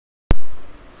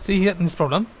See here in this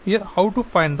problem, here how to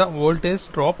find the voltage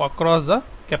drop across the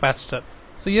capacitor.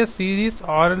 So here series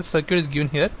RL circuit is given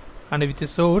here and with a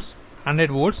source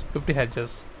 100 volts 50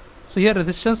 Hz. So here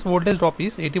resistance voltage drop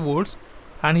is 80 volts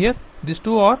and here these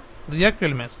two are reactive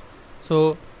elements.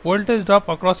 So voltage drop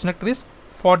across inductor is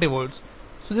 40 volts.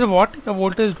 So then what is the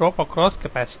voltage drop across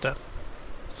capacitor?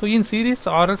 So in series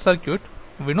RL circuit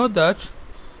we know that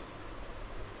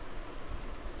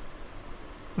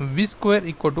V square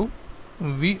equal to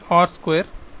VR square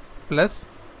plus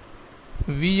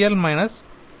VL minus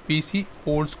VC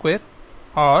whole square,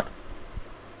 or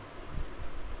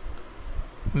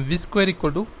V square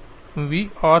equal to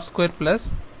VR square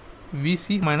plus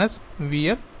VC minus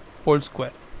VL whole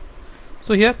square.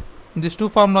 So here these two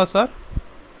formulas are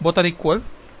both are equal.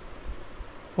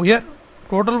 Here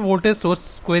total voltage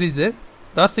source square is there,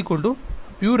 that's equal to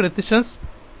pure resistance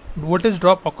voltage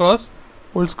drop across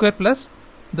whole square plus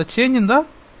the change in the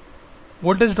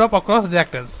voltage drop across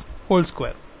reactance whole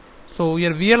square. So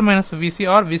here VL minus VC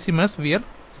or VC minus VL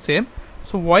same.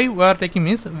 So why we are taking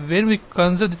means when we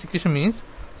consider this equation means,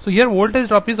 so here voltage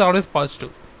drop is always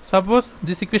positive. Suppose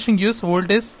this equation gives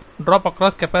voltage drop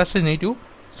across capacitor negative,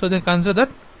 so then consider that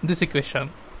this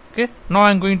equation. Okay, now I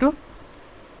am going to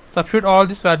substitute all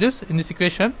these values in this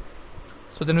equation.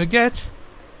 So then we get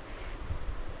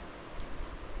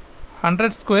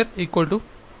 100 square equal to,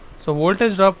 so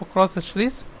voltage drop across resistor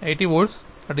is 80 volts,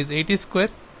 that is 80 square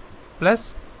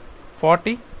plus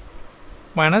 40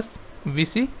 minus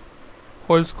VC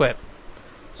whole square.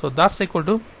 So that's equal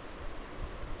to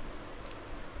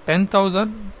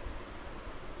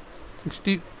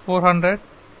 10,6400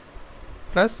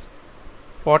 plus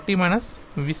 40 minus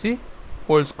VC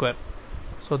whole square.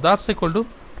 So that's equal to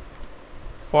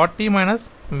 40 minus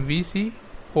VC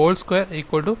whole square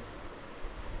equal to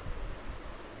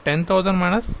 10,000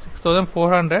 minus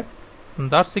 6,400,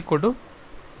 that's equal to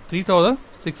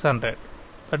 3,600.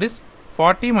 That is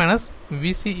 40 minus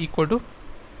VC equal to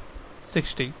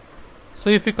 60.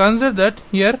 So if you consider that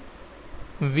here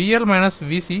VL minus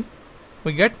VC,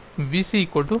 we get VC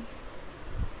equal to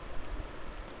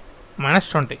minus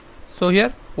 20. So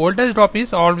here voltage drop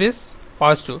is always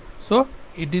positive, so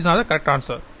it is not the correct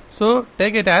answer. So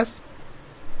take it as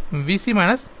VC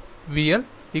minus VL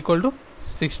equal to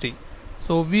 60.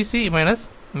 So VC minus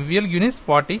VL given is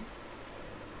 40,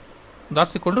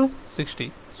 that's equal to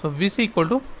 60. So VC equal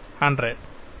to 100.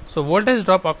 So voltage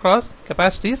drop across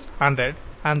capacitor is 100,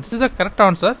 and this is the correct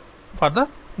answer for the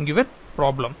given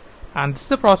problem. And this is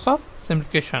the process of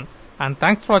simplification. And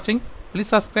thanks for watching. Please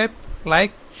subscribe,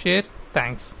 like, share.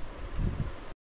 Thanks.